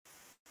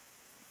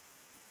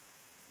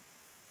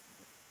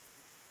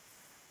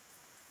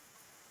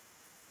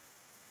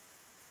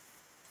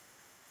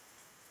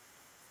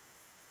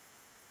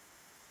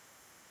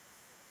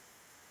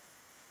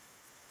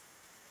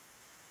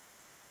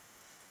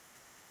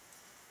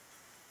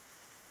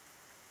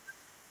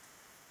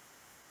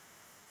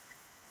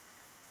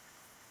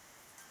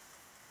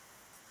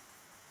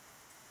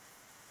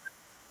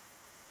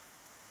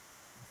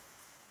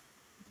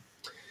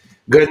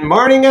Good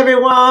morning,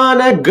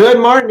 everyone. Good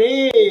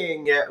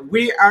morning.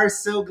 We are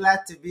so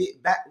glad to be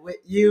back with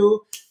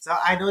you. So,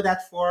 I know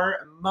that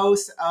for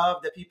most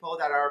of the people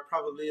that are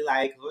probably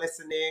like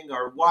listening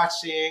or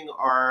watching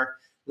or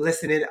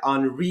listening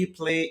on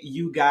replay,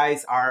 you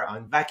guys are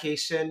on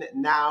vacation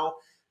now.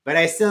 But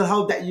I still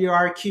hope that you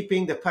are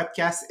keeping the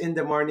podcast in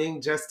the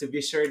morning just to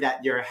be sure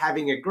that you're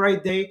having a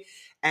great day.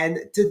 And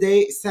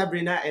today,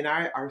 Sabrina and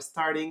I are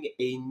starting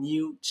a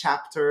new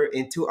chapter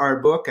into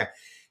our book.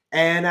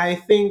 And I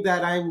think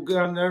that I'm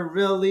gonna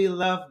really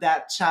love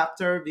that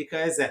chapter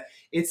because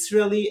it's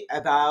really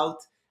about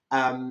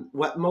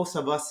what most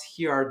of us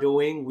here are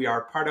doing. We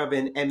are part of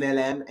an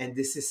MLM, and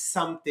this is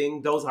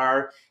something, those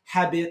are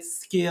habits,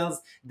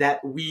 skills that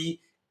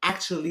we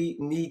actually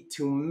need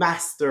to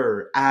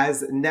master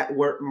as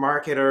network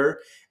marketer,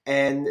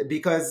 and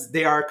because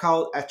they are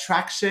called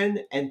attraction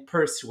and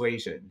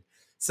persuasion.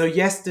 So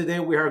yesterday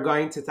we are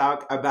going to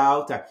talk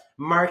about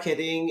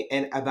marketing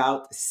and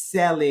about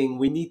selling.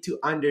 We need to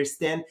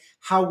understand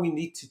how we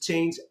need to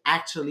change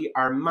actually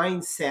our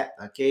mindset,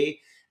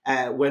 okay?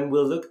 When we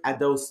look at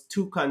those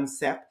two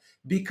concepts,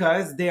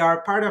 because they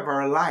are part of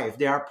our life,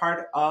 they are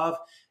part of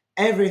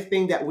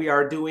everything that we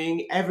are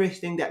doing,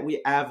 everything that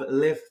we have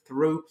lived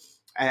through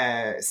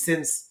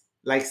since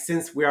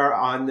we are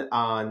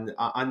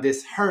on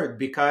this herd,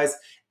 because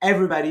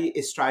everybody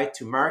is trying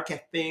to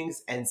market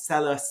things and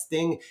sell us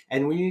things,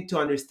 and we need to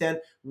understand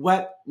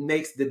what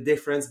makes the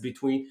difference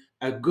between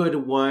a good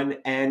one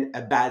and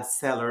a bad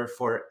seller,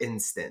 for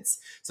instance.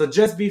 So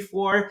just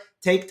before,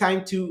 take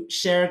time to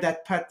share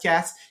that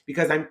podcast,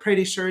 because I'm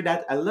pretty sure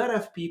that a lot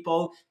of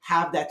people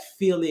have that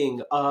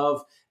feeling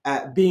of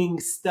being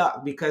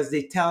stuck because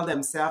they tell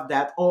themselves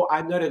that, oh,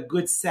 I'm not a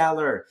good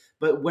seller.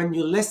 But when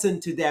you listen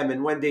to them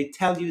and when they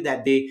tell you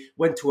that they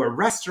went to a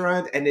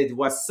restaurant and it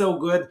was so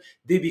good,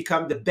 they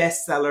become the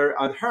best seller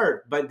on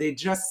earth. But they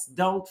just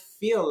don't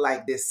feel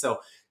like this.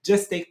 So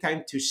just take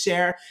time to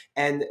share.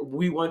 And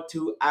we want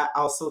to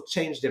also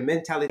change the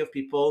mentality of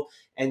people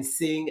and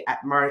seeing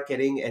at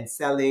marketing and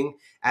selling,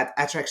 at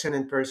attraction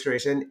and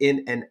persuasion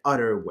in an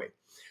other way.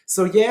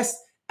 So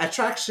yes,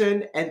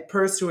 attraction and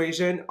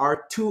persuasion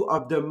are two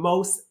of the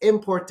most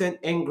important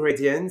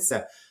ingredients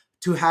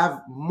to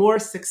have more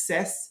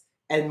success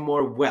and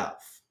more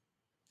wealth.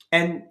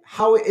 And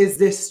how is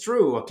this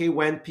true? Okay,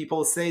 when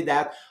people say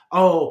that,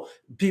 oh,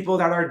 people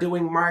that are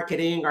doing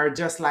marketing are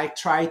just like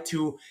try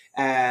to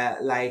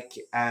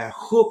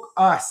hook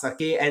us,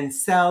 okay, and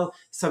sell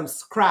some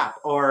scrap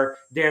or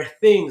their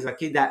things,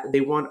 okay, that they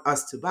want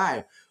us to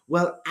buy.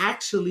 Well,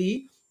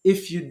 actually,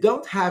 if you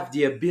don't have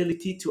the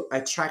ability to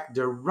attract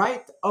the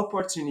right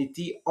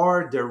opportunity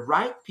or the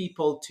right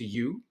people to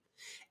you,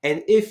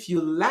 and if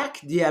you lack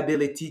the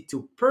ability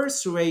to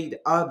persuade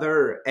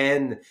other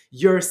and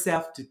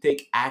yourself to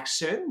take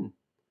action,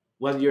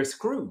 well, you're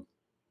screwed.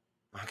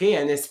 Okay,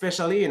 and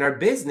especially in our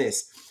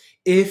business,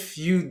 if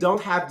you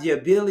don't have the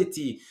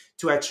ability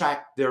to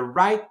attract the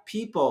right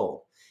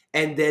people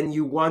and then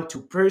you want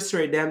to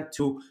persuade them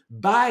to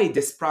buy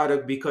this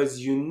product because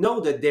you know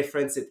the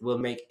difference it will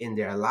make in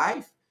their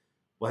life,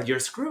 well, you're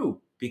screwed,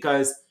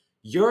 because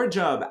your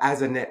job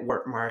as a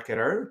network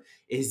marketer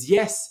is,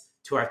 yes,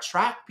 to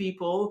attract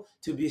people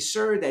to be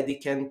sure that they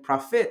can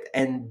profit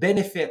and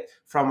benefit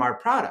from our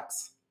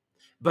products.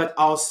 But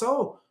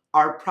also,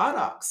 our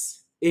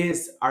products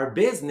is our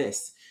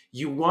business.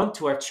 You want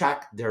to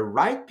attract the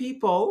right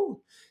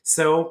people.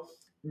 So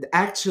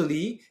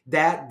actually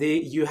that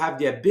you have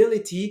the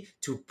ability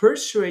to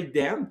persuade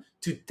them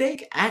to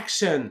take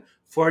action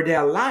for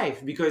their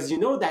life, because you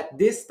know that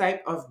this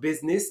type of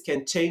business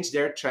can change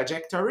their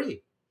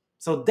trajectory.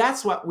 So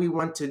that's what we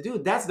want to do.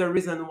 That's the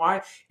reason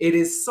why it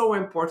is so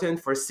important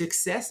for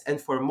success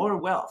and for more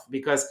wealth,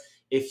 because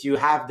if you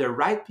have the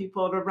right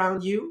people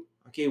around you,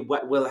 okay,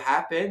 what will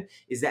happen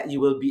is that you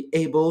will be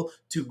able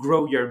to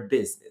grow your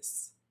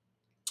business.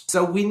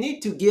 So we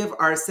need to give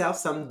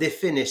ourselves some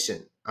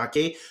definition,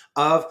 okay,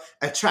 of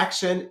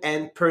attraction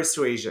and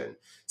persuasion.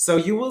 So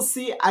you will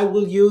see I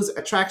will use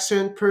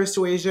attraction,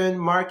 persuasion,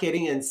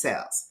 marketing, and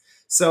sales.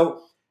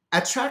 So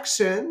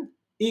attraction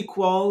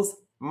equals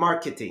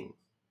marketing.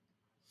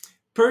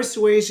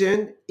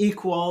 Persuasion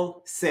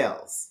equal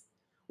sales.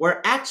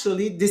 Where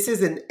actually this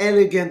is an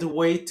elegant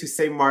way to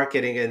say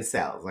marketing and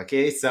sales.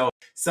 Okay, so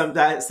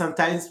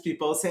sometimes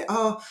people say,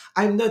 "Oh,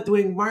 I'm not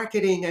doing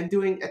marketing; I'm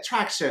doing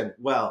attraction."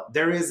 Well,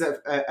 there is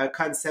a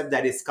concept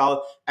that is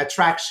called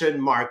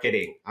attraction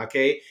marketing.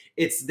 Okay,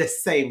 it's the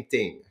same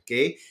thing.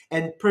 Okay,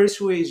 and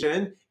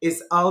persuasion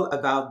is all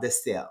about the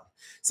sale.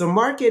 So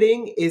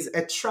marketing is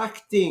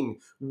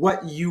attracting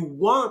what you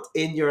want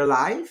in your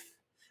life,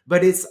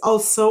 but it's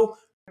also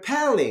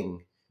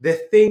repelling the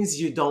things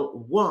you don't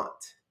want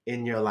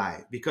in your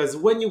life. Because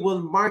when you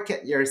will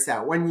market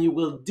yourself, when you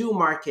will do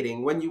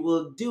marketing, when you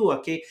will do,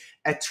 okay,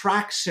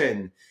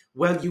 attraction,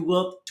 well, you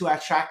will to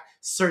attract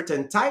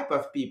certain type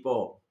of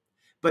people.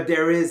 but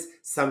there is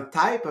some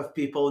type of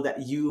people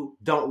that you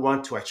don't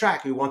want to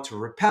attract. You want to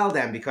repel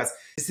them because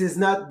this is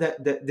not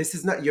this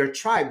is not your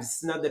tribe. This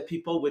is not the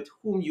people with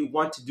whom you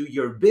want to do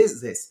your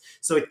business.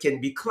 So it can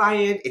be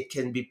client, it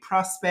can be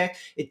prospect,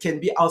 it can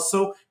be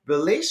also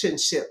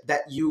relationship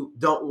that you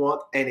don't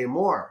want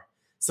anymore.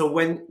 So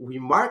when we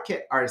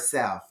market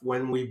ourselves,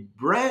 when we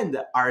brand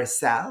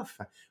ourselves,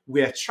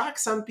 we attract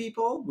some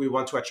people. We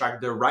want to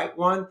attract the right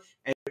one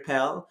and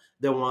repel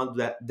the one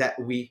that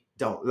we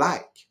don't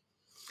like.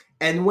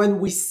 And when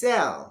we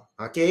sell,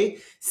 okay,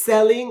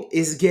 selling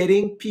is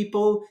getting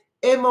people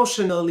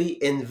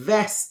emotionally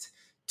invest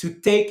to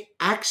take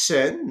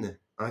action,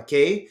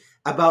 okay,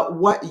 about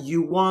what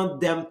you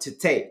want them to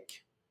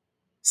take.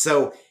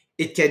 So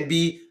it can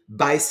be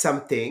buy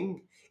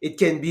something, it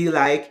can be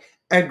like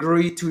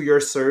agree to your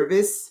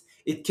service,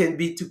 it can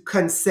be to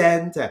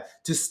consent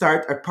to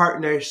start a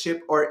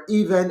partnership or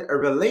even a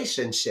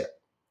relationship.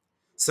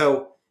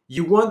 So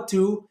you want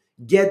to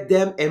get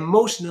them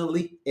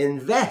emotionally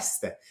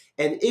invest.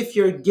 And if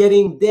you're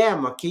getting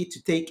them, okay,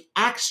 to take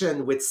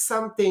action with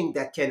something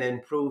that can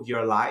improve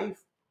your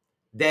life,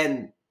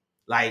 then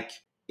like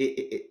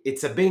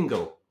it's a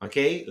bingo,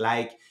 okay?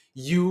 Like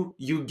you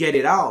get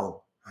it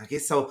all. Okay,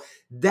 so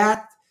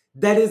that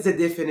that is the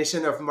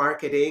definition of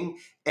marketing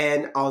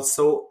and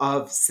also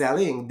of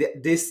selling.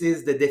 This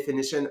is the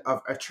definition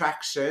of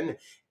attraction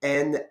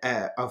and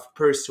of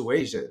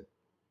persuasion.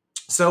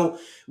 So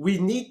we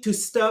need to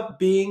stop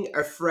being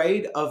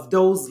afraid of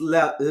those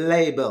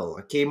label,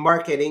 okay,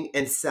 marketing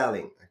and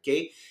selling,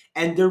 okay?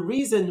 And the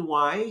reason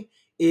why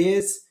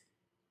is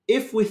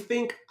if we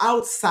think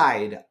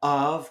outside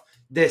of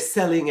the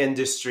selling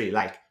industry,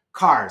 like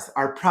cars,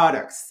 our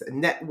products,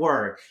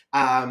 network,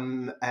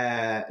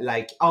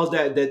 like all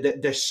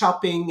the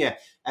shopping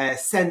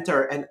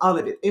center and all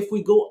of it, if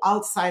we go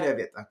outside of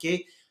it,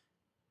 okay,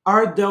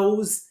 are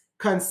those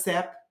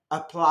concepts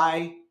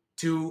apply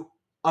to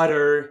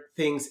other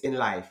things in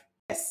life?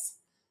 Yes.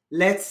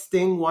 Let's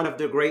think one of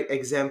the great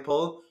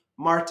example,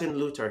 Martin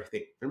Luther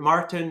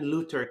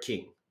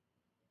King.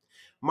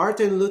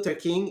 Martin Luther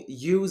King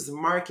used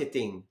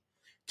marketing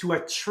to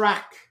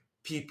attract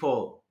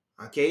people.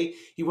 Okay,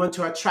 he want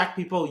to attract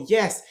people.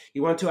 Yes, he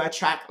want to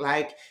attract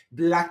like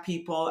black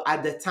people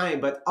at the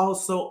time, but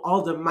also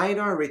all the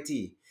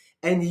minority.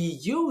 And he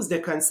used the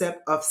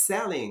concept of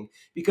selling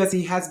because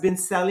he has been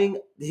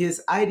selling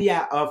his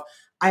idea of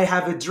I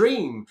have a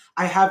dream.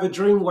 I have a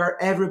dream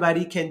where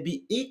everybody can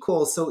be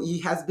equal. So he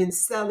has been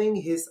selling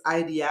his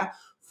idea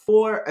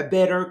for a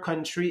better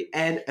country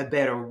and a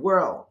better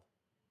world.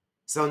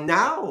 So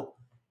now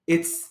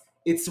it's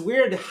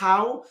weird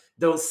how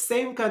those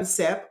same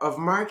concept of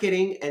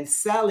marketing and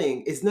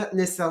selling is not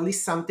necessarily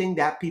something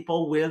that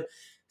people will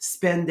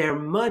spend their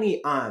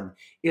money on.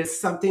 It's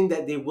something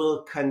that they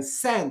will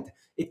consent.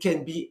 It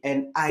can be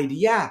an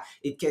idea.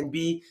 It can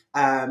be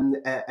a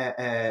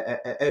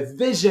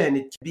vision.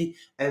 It can be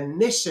a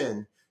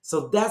mission.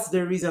 So that's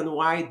the reason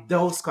why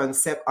those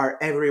concepts are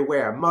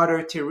everywhere.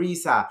 Mother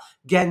Teresa,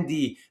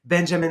 Gandhi,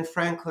 Benjamin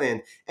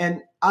Franklin,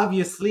 and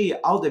obviously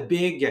all the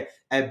big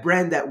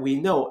brand that we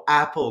know,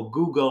 Apple,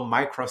 Google,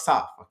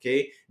 Microsoft,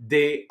 okay,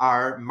 they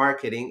are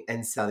marketing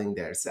and selling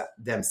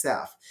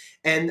themselves.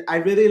 And I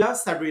really love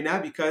Sabrina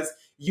because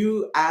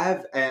you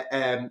have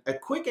a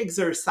quick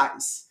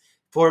exercise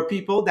for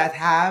people that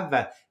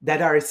have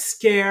that are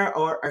scared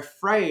or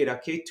afraid,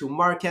 okay, to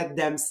market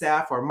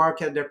themselves or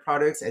market their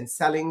products and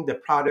selling the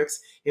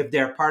products if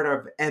they're part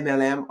of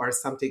MLM or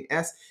something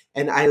else.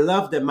 And I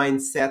love the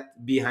mindset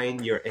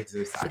behind your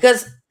exercise.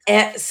 Because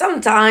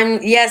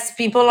sometimes, yes,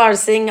 people are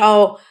saying,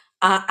 "Oh,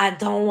 I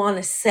don't want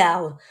to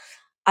sell."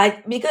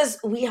 I Because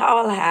we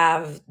all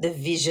have the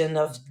vision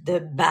of the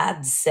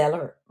bad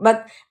seller.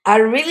 But I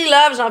really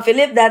love, Jean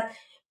Philippe, that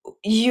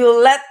you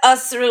let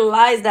us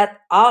realize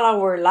that all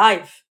our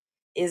life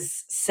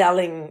is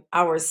selling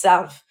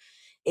ourselves.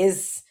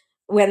 Is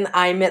when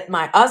I met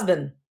my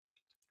husband,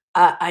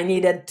 I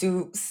needed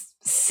to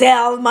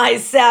sell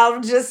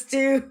myself just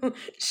to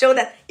show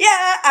that,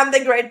 yeah, I'm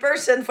the great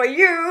person for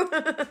you.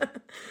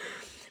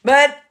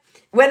 But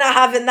when I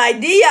have an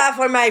idea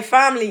for my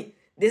family,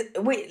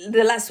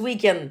 the last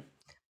weekend,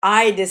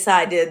 I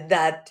decided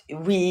that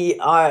we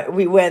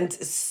went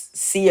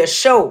see a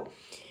show,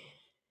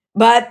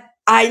 but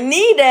I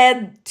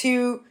needed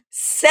to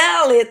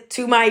sell it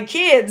to my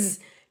kids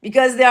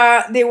because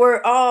they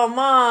were, oh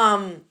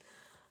mom,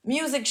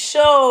 music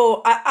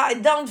show, I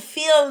don't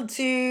feel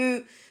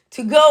to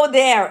go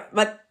there.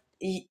 But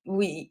you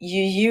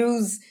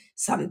use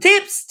some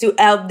tips to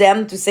help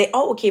them to say,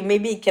 oh, okay,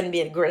 maybe it can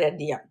be a great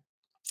idea.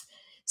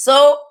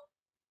 So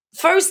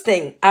first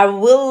thing, I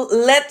will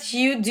let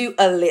you do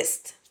a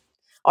list,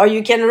 or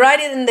you can write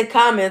it in the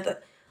comment,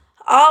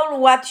 all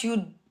what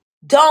you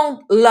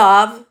don't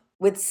love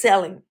with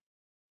selling.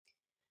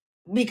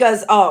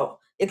 Because, oh,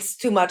 it's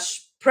too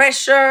much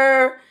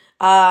pressure,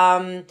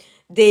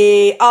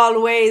 they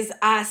always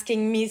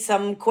asking me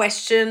some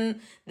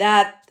question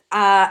that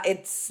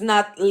it's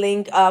not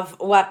link of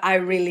what I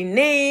really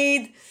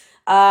need.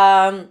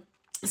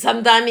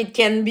 Sometimes it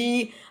can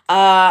be,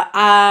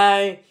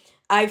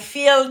 I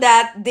feel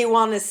that they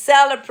want to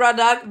sell a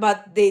product,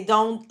 but they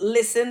don't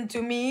listen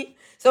to me.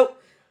 So,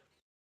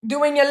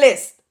 doing a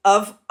list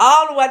of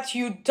all what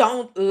you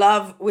don't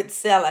love with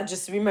sell. I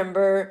just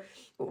remember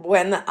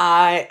when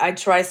I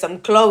tried some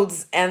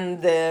clothes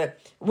and the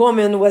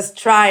woman was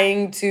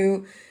trying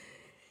to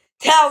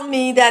tell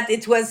me that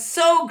it was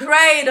so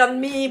great on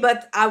me,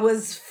 but I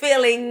was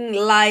feeling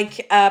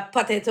like a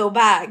potato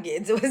bag.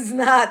 It was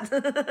not.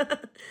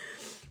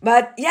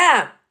 But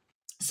yeah,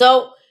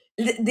 so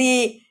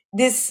the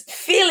this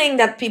feeling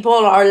that people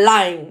are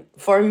lying,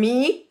 for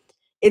me,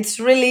 it's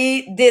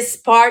really this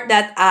part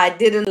that I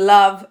didn't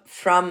love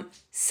from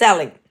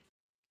selling.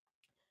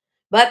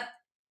 But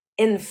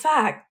in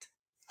fact,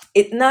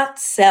 it's not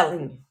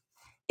selling.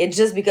 It's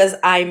just because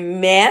I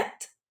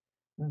met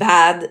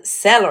bad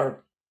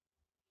seller.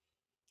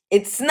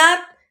 It's not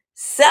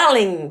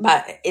selling,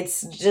 but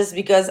it's just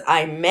because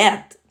I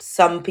met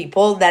some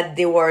people that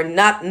they were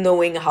not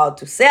knowing how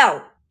to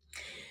sell.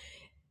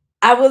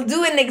 I will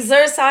do an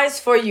exercise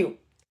for you.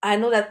 I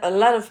know that a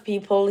lot of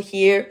people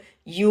here,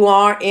 you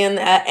are in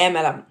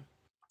MLM.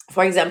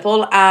 For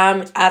example,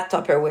 I'm at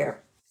Tupperware.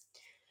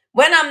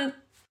 When I'm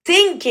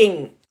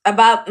thinking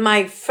about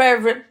my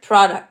favorite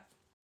product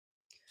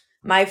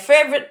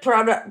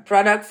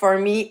for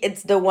me,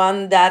 it's the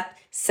one that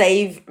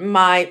save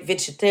my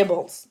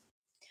vegetables.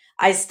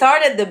 I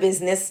started the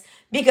business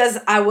because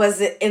I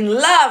was in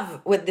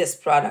love with this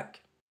product.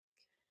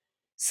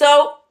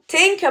 So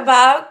think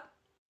about,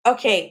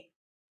 okay,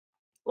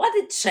 what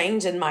did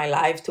change in my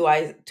life to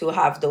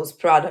have those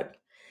products?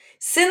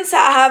 Since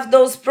I have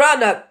those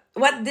products,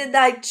 what did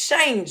I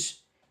change?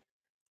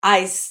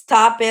 I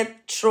stopped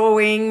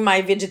throwing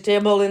my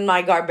vegetable in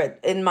my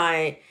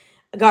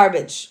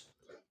garbage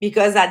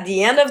because at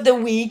the end of the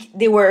week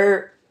they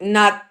were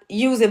not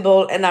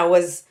usable and I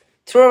was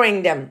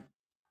throwing them.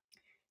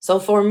 So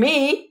for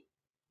me,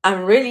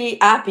 I'm really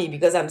happy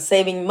because I'm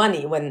saving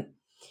money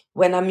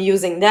when I'm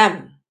using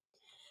them.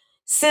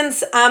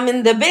 Since I'm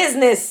in the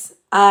business,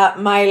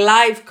 my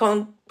life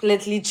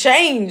completely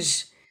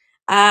changed.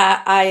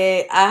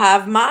 I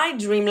have my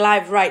dream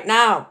life right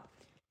now.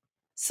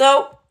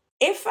 So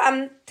if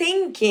I'm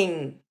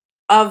thinking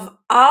of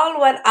all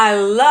what I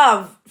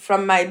love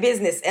from my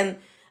business, and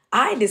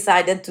I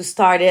decided to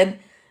start it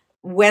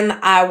when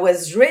I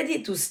was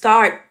ready to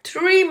start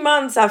 3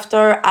 months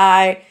after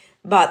I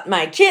bought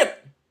my kit.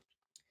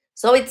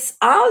 So it's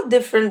all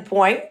different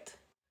point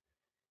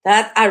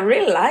that I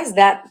realized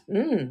that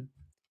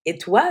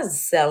it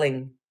was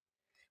selling,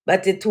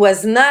 but it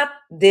was not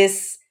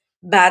this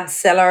bad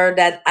seller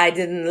that I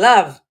didn't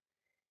love.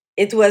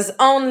 It was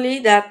only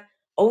that,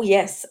 oh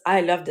yes,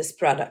 I love this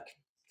product.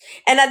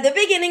 And at the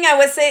beginning, I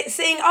was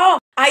saying, oh,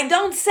 I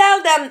don't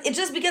sell them. It's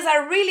just because I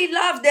really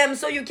love them.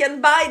 So you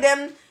can buy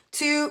them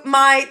to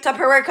my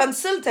Tupperware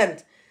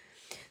consultant.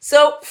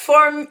 So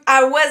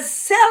I was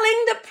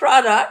selling the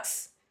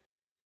products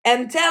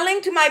and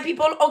telling to my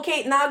people,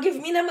 okay, now give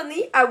me the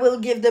money. I will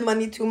give the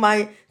money to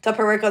my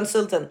Tupperware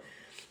consultant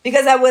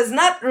because I was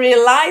not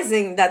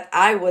realizing that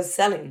I was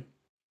selling,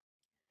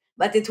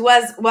 but it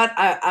was what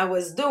I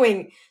was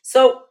doing.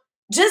 So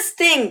just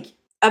think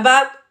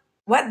about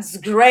what's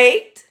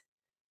great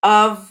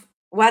of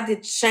what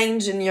it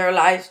changed in your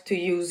life to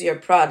use your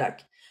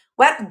product.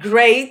 What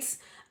great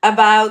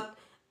about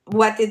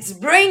what it's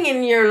bringing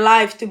in your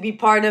life to be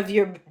part of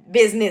your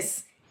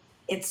business.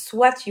 It's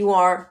what you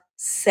are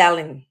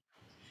selling.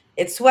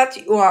 It's what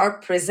you are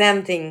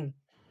presenting.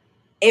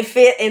 If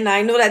it, and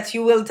I know that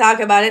you will talk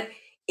about it,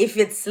 if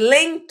it's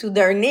linked to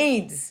their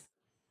needs.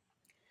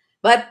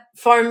 But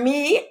for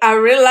me, I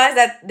realized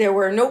that there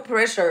were no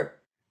pressure.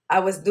 I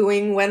was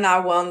doing when I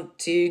want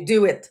to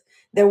do it.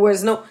 There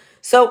was no,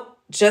 so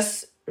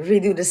just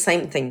redo the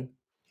same thing.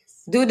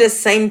 Do the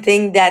same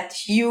thing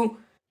that you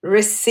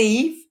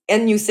receive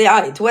and you say,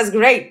 ah, it was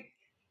great.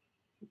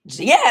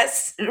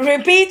 Yes,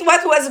 repeat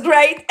what was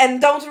great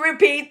and don't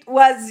repeat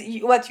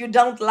what you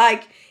don't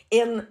like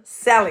in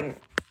selling.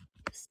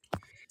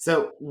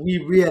 So we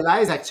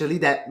realize actually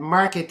that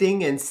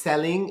marketing and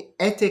selling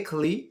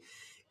ethically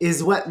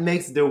is what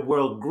makes the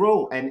world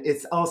grow, and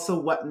it's also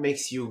what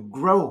makes you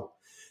grow.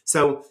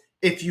 So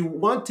if you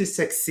want to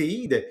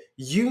succeed,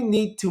 you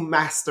need to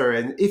master.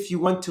 And if you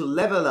want to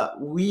level up,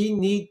 we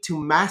need to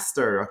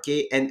master,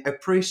 okay, and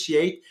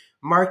appreciate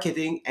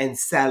marketing and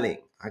selling,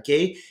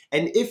 okay?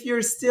 And if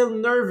you're still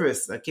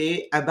nervous,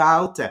 okay,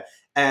 about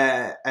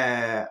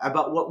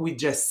what we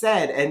just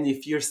said, and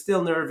if you're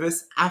still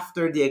nervous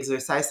after the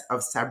exercise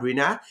of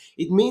Sabrina,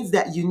 it means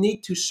that you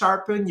need to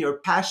sharpen your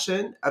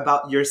passion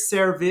about your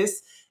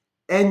service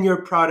and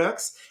your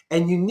products,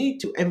 and you need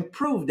to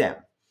improve them.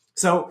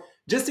 So,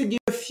 just to give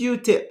a few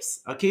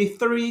tips, okay,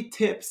 3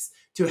 tips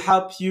to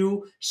help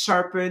you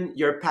sharpen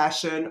your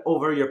passion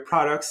over your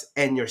products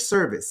and your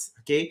service,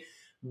 okay?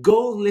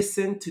 Go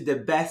listen to the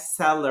best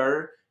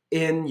seller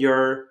in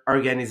your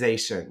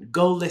organization.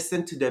 Go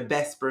listen to the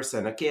best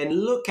person, okay, and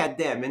look at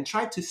them and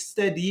try to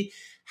study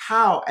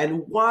how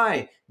and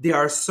why they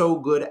are so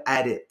good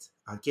at it,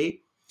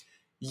 okay?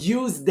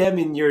 Use them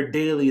in your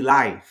daily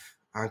life,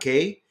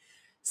 okay?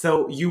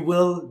 So you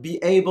will be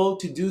able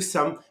to do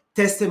some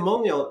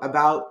testimonial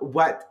about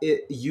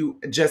you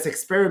just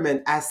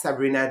experiment, as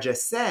Sabrina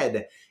just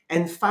said.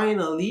 And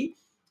finally,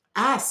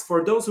 ask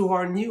for those who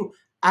are new,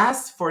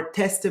 ask for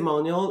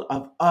testimonial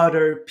of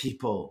other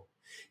people.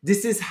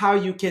 This is how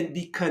you can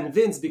be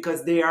convinced,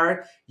 because they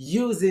are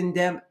using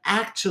them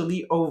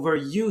actually over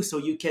you. So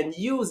you can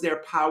use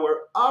their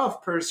power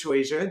of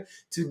persuasion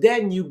to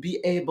then you be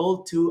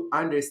able to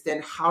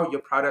understand how your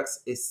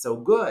products is so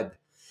good.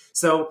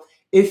 So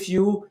if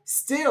you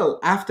still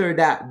after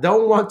that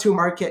don't want to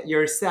market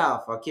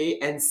yourself, okay,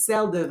 and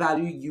sell the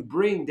value you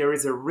bring, there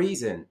is a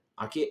reason,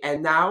 okay.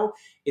 And now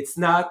it's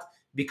not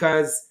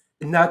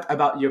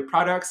about your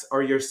products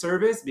or your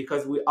service,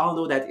 because we all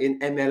know that in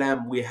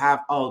MLM we have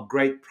all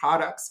great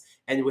products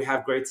and we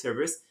have great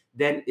service.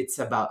 Then it's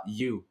about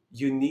you.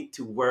 You need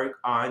to work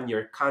on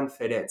your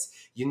confidence.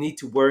 You need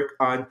to work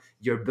on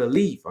your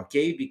belief,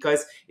 okay?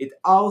 Because it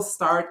all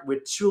starts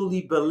with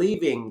truly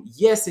believing,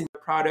 yes, in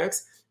your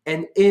products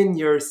and in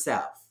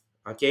yourself,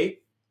 okay?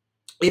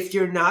 If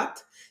you're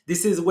not,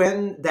 this is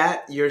when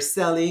that your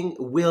selling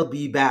will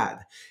be bad.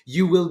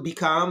 You will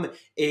become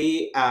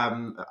a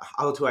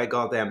how do I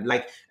call them,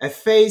 like a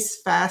face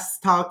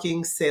fast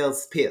talking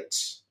sales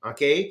pitch,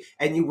 okay,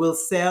 and you will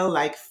sell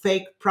like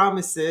fake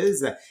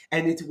promises,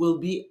 and it will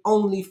be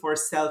only for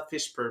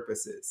selfish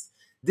purposes.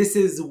 This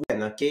is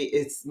when, okay,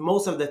 it's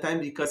most of the time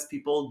because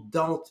people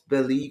don't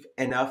believe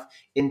enough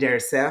in their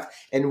self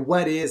and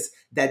what is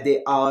that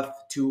they have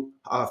to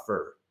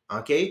offer,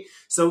 okay.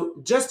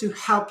 So just to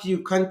help you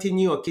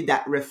continue, okay,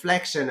 that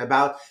reflection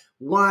about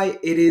why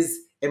it is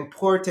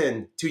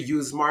important to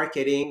use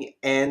marketing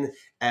and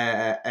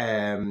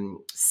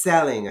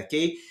selling,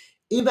 okay.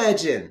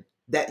 Imagine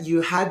that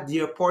you had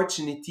the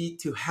opportunity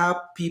to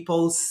help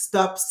people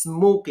stop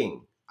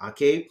smoking,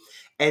 okay,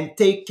 and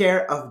take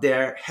care of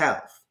their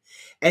health,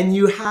 and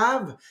you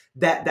have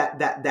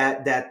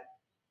that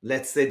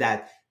let's say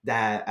that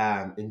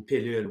in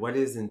pilule, what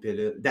is in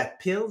pilule, that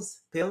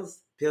pills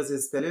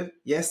is pilule,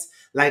 yes,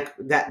 like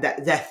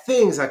that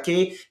things,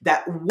 okay,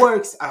 that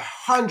works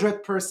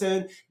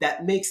 100%,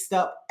 that makes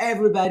up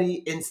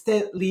everybody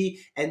instantly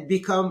and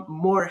become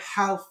more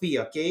healthy,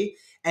 okay.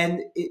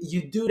 And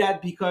you do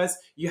that because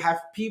you have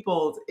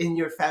people in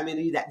your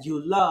family that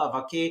you love,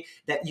 okay,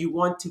 that you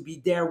want to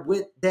be there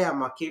with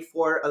them, okay,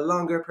 for a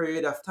longer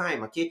period of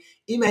time, okay.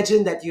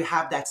 Imagine that you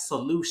have that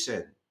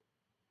solution.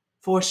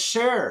 For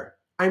sure,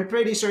 I'm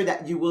pretty sure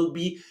that you will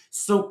be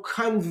so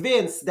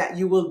convinced that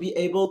you will be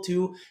able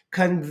to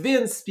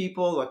convince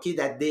people, okay,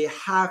 that they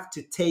have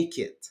to take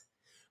it.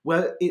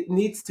 Well, it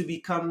needs to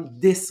become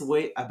this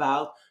way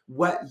about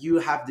what you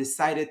have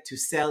decided to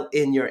sell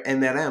in your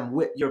MLM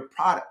with your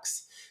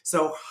products.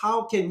 So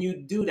how can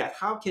you do that?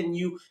 How can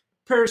you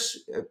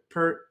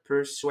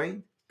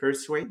persuade?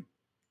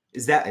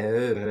 Is that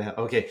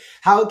okay?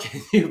 How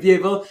can you be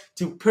able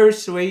to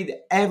persuade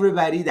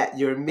everybody that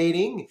you're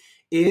meeting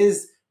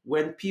is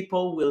when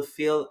people will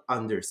feel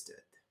understood,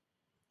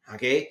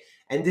 okay?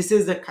 And this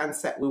is the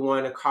concept we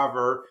want to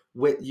cover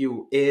with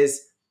you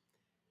is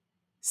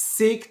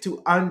seek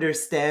to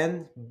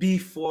understand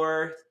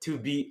before to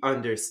be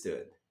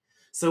understood.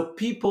 So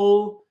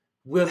people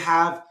will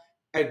have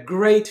a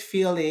great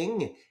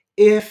feeling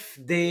if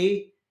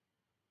they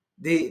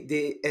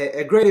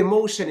a great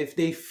emotion if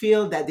they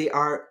feel that they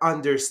are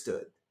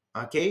understood,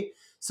 okay.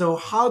 So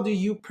how do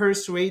you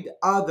persuade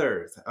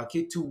others,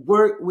 okay, to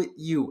work with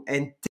you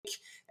and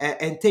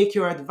take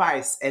your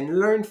advice and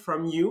learn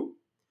from you?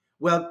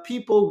 Well,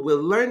 people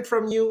will learn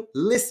from you,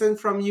 listen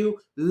from you,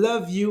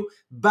 love you,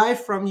 buy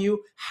from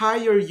you,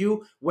 hire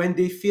you when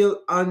they feel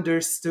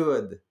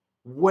understood,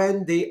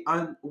 when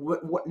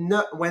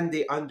not when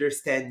they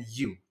understand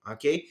you,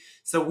 okay.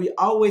 So we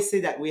always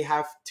say that we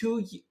have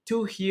two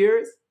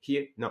ears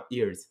here, not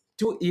ears,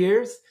 two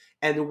ears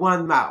and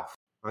one mouth,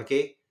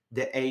 okay.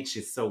 The H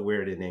is so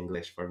weird in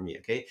English for me,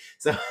 okay.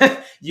 So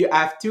you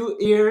have two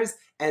ears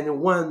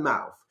and one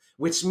mouth,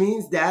 which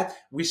means that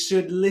we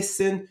should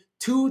listen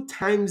two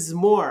times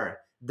more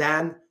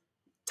than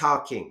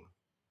talking.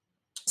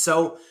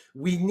 So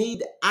we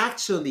need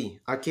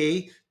actually,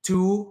 okay,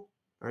 to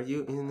are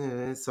you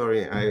in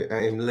sorry,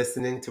 I'm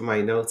listening to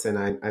my notes and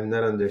I'm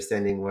not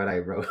understanding what I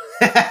wrote.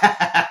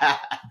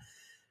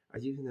 Are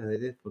you gonna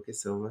let it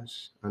focus so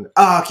much on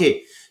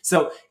okay.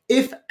 So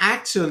if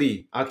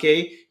actually,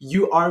 okay,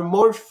 you are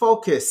more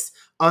focused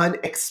on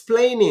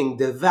explaining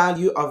the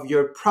value of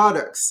your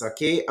products,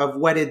 okay, of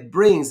what it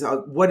brings,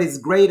 of what is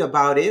great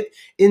about it,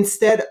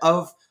 instead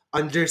of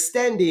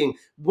understanding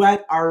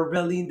what are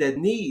really the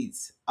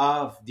needs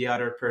of the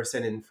other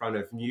person in front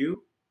of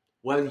you,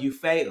 well, you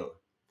fail.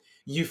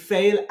 You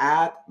fail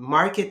at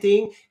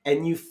marketing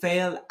and you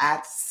fail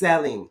at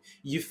selling.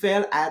 You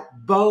fail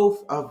at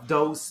both of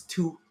those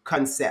two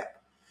concepts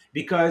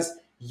because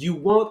you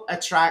won't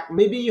attract,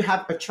 maybe you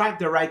have attract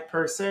the right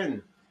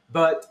person,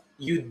 but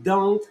you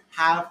don't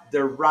have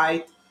the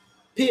right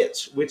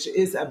pitch, which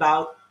is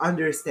about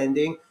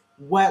understanding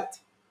what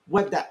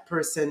that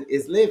person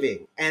is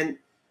living. And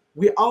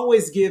we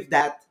always give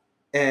that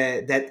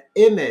that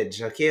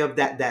image, okay, of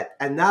that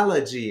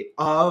analogy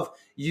of,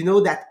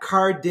 that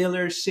car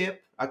dealership,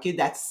 okay,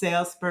 that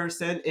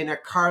salesperson in a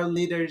car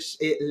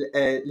leadership,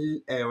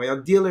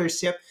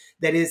 dealership,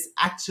 that is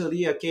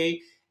actually,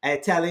 okay,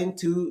 telling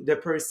to the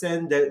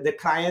person, the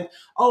client,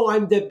 oh,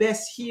 I'm the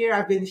best here,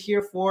 I've been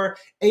here for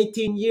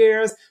 18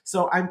 years,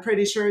 so I'm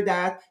pretty sure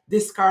that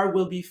this car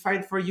will be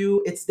fine for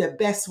you. It's the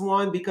best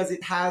one because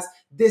it has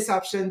this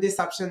option, this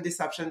option,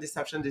 this option, this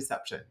option, this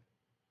option.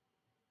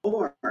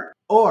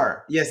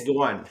 Or yes,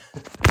 go on.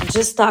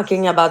 Just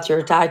talking about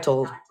your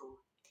title,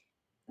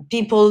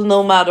 people,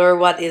 no matter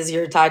what is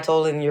your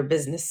title in your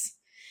business,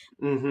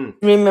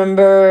 Mm-hmm.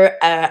 remember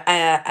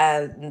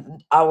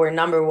our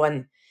number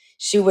one,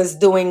 she was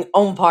doing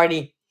own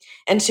party,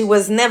 and she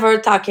was never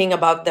talking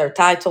about their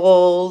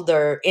title,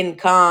 their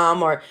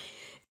income, or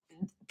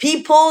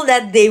people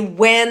that they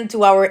went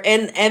to our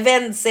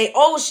event say,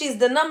 oh, she's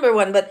the number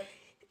one. But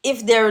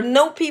if there are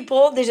no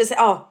people, they just say,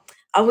 oh,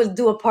 I will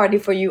do a party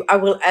for you, I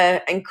will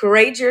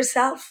encourage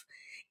yourself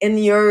in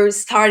your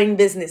starting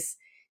business.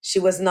 She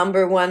was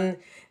number one,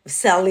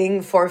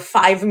 selling for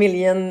 5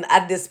 million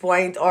at this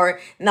point, or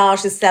now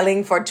she's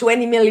selling for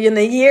 20 million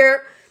a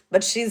year,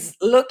 but she's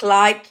look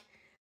like,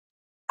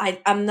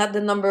 I'm not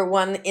the number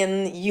one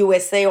in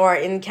USA or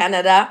in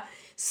Canada.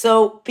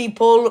 So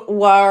people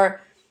were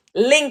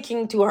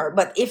linking to her.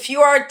 But if you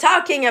are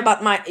talking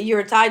about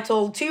your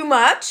title too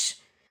much,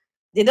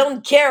 they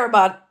don't care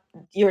about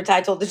your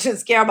title. They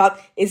just care about,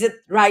 is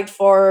it right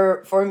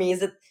for me?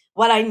 Is it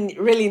what I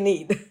really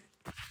need?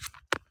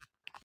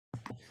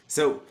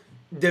 So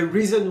the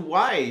reason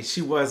why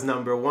she was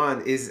number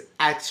one is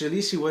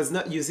actually she was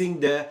not using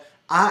the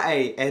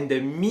I and the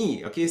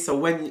me. Okay, so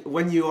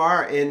when you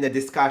are in the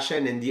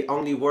discussion and the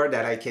only word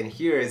that I can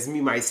hear is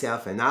me,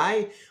 myself, and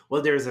I,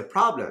 well, there's a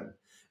problem.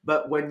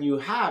 But when you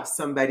have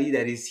somebody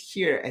that is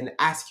here and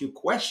ask you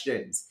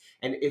questions,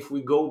 and if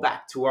we go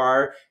back to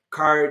our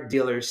car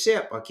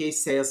dealership, okay,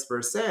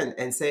 salesperson,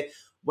 and say,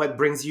 what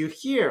brings you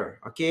here?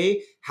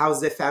 Okay,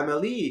 how's the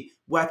family?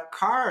 What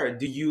car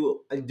do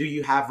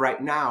you have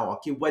right now?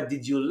 Okay, what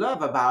did you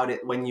love about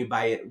it when you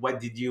buy it? What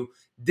did you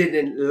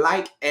didn't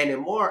like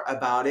anymore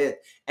about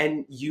it?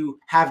 And you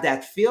have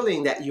that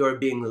feeling that you're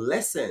being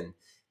listened.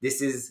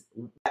 This is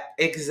that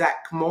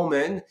exact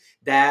moment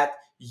that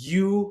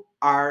you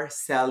are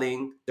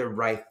selling the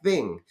right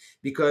thing,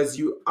 because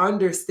you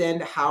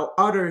understand how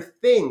other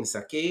things,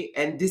 okay,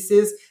 and this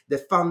is the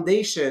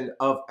foundation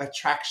of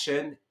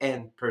attraction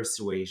and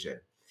persuasion.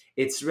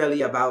 It's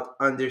really about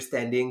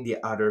understanding the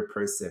other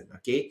person,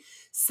 okay?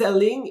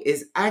 Selling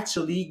is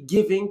actually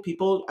giving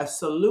people a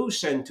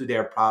solution to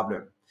their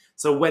problem.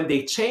 So when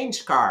they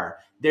change car,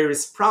 there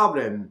is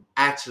problem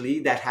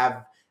actually that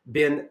have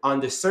been on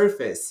the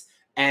surface.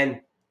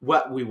 And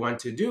what we want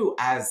to do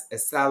as a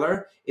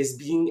seller is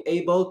being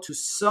able to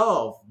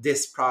solve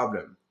this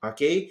problem,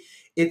 okay?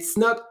 It's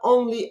not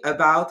only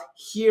about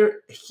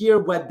hear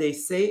what they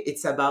say,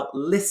 it's about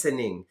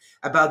listening,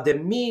 about the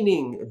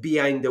meaning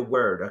behind the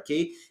word,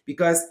 okay?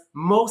 Because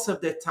most of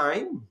the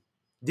time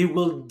they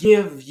will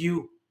give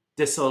you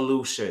the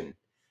solution.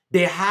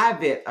 They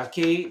have it,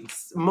 okay?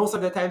 Most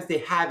of the times they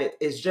have it.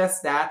 It's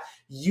just that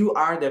you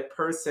are the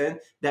person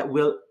that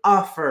will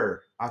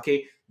offer,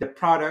 okay, the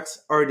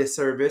products or the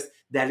service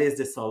that is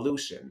the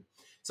solution.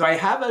 So I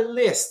have a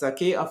list,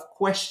 okay, of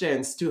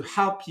questions to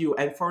help you.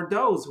 And for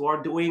those who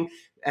are doing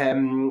a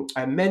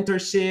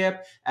mentorship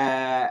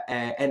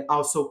and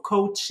also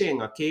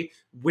coaching, okay,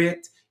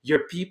 with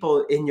your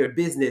people in your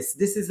business,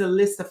 this is a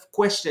list of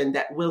questions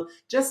that will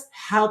just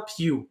help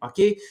you,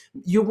 okay?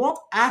 You won't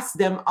ask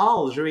them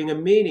all during a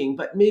meeting,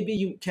 but maybe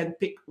you can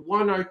pick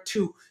one or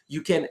two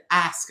you can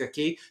ask,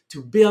 okay,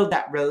 to build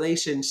that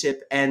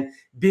relationship and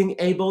being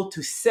able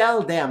to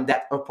sell them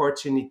that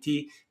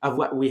opportunity of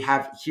what we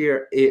have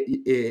here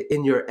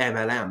in your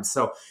MLM.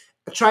 So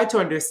try to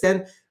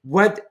understand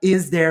what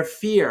is their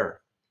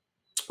fear,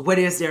 what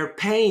is their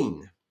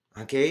pain,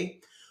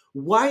 okay?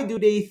 Why do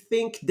they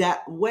think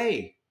that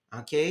way,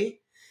 okay?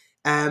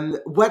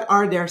 What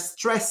are their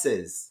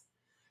stresses?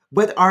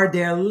 What are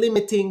their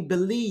limiting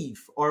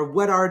belief, or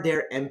what are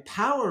their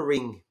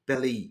empowering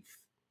belief?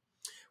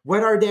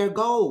 What are their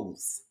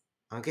goals?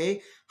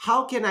 Okay,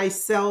 how can I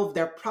solve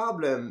their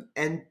problem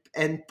and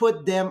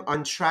put them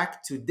on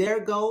track to their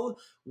goal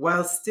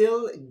while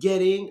still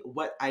getting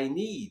what I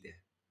need?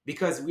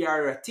 Because we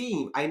are a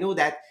team. I know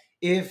that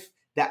if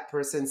that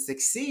person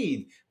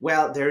succeed,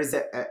 well, there is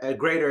a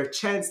greater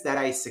chance that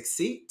I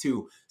succeed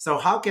too. So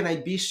how can I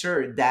be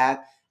sure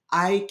that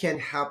I can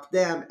help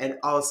them and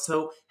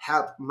also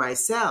help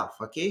myself?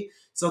 Okay,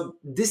 so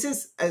this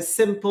is a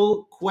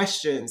simple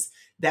questions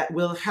that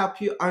will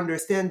help you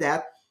understand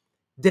that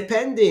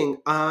depending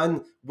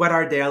on what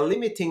are their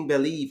limiting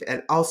belief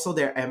and also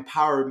their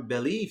empowering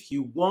belief,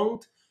 you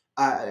won't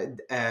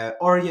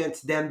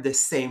orient them the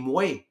same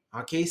way.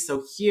 Okay,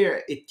 so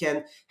here it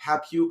can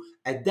help you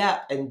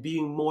adapt and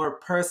being more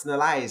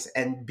personalized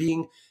and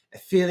being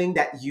feeling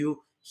that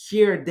you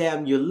hear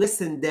them, you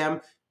listen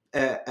them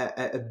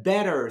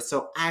better.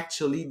 So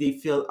actually they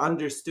feel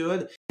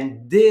understood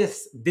and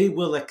this, they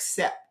will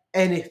accept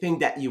anything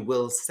that you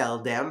will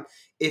sell them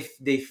if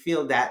they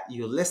feel that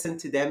you listen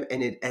to them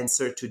and it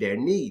answer to their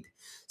need.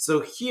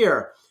 So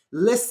here,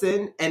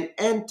 listen and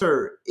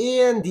enter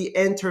in the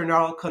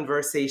internal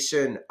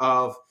conversation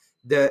of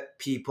the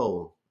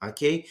people.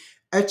 Okay,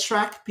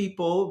 attract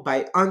people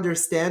by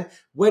understand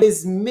what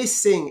is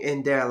missing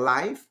in their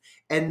life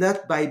and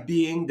not by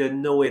being the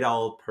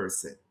know-it-all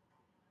person.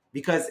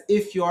 Because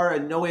if you are a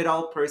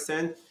know-it-all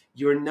person,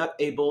 you're not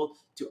able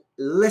to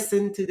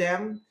listen to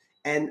them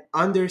and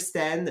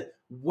understand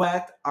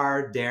what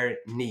are their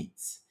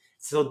needs.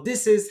 So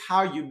this is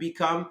how you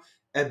become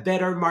a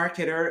better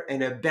marketer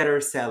and a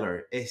better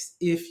seller, is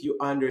if you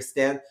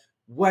understand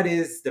what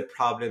is the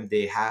problem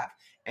they have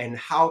and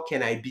how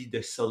can I be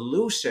the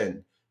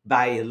solution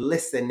by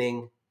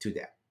listening to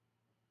them.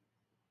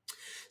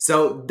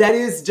 So that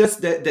is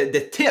just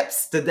the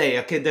tips today.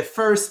 Okay, the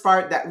first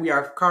part that we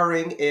are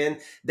covering in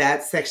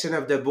that section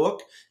of the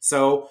book.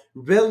 So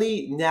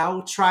really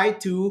now try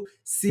to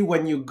see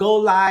when you go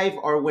live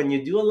or when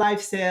you do a live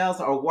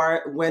sales or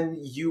when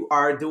you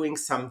are doing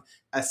some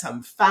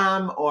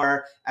FAM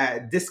or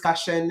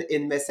discussion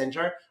in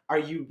Messenger. Are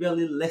you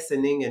really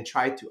listening and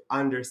try to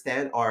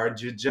understand, or are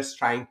you just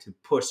trying to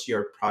push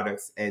your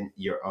products and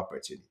your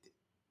opportunity?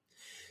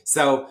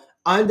 So,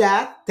 on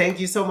that, thank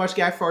you so much,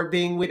 guys, for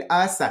being with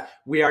us.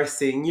 We are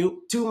seeing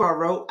you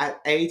tomorrow at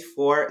 8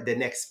 for the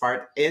next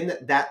part in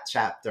that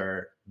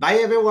chapter. Bye,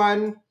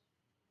 everyone.